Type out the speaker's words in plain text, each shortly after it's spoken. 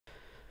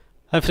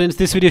Hi friends,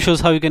 this video shows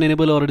how you can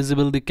enable or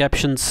disable the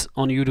captions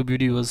on YouTube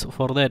videos.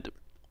 For that,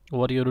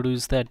 what you have to do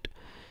is that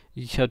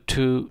you have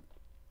to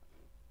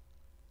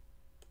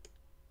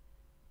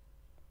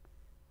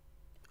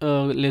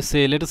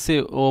let us say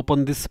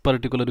open this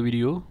particular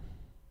video.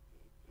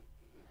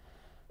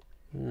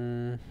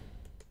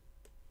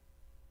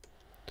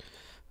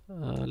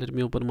 Let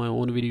me open my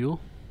own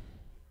video.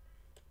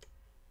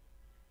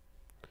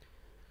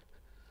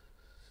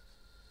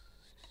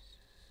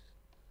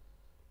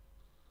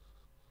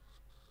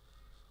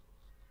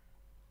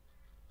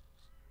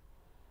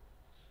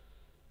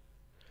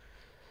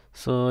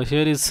 So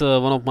here is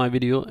one of my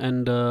video,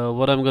 and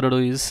what I'm gonna do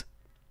is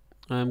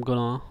I'm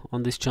gonna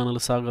on this channel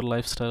Sagar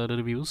Lifestyle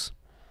Reviews.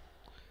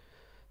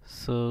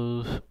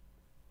 So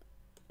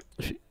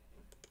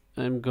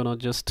I'm gonna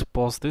just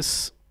pause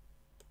this.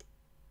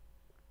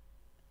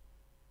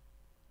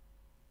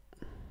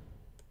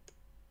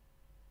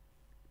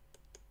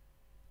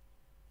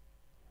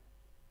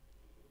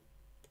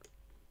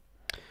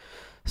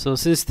 So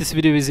since this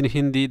video is in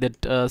Hindi,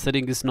 that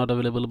setting is not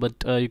available, but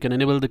you can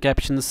enable the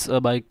captions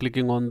by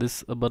clicking on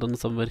this button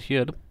somewhere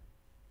here.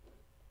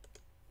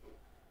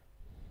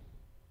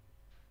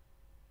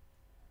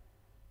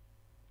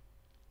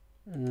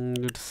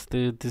 It's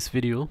this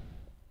video,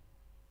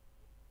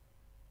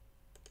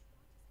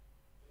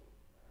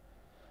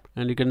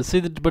 and you can see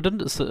that button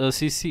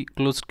CC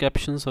closed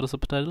captions or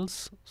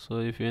subtitles. So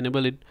if you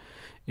enable it,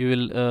 you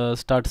will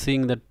start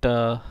seeing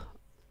that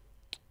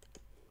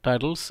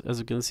titles. As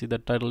you can see,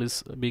 that title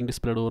is being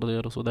displayed over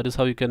there. So that is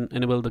how you can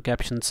enable the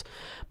captions,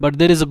 but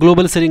there is a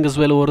global setting as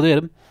well over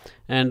there,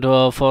 and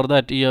for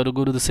that you have to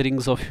go to the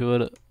settings of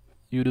your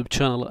YouTube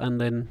channel,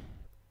 and then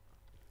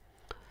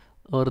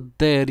over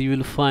there you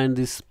will find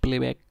this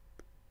playback,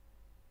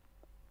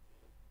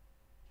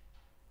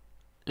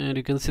 and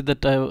you can see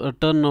that I have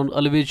turned on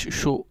always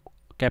show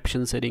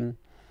caption setting.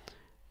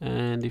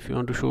 And if you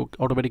want to show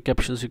automatic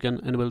captions, you can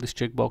enable this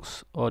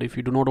checkbox, or if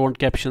you do not want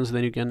captions,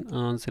 then you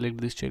can select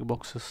these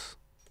checkboxes.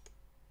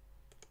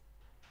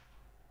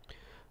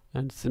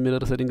 And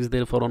similar settings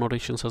there for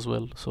annotations as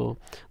well. So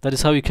that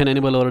is how you can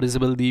enable or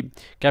disable the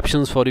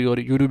captions for your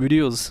YouTube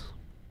videos.